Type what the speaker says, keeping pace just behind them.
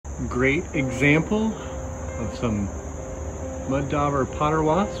great example of some mud dauber potter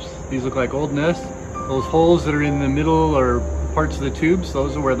wasps. These look like old nests. Those holes that are in the middle or parts of the tubes,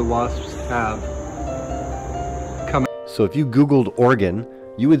 those are where the wasps have come. So if you Googled Oregon,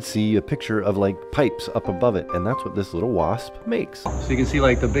 you would see a picture of like pipes up above it, and that's what this little wasp makes. So you can see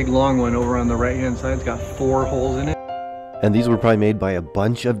like the big long one over on the right hand side, it's got 4 holes in it. And these were probably made by a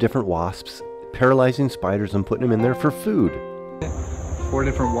bunch of different wasps, paralyzing spiders and putting them in there for food. 4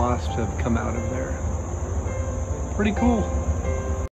 different wasps have come out of there. Pretty cool.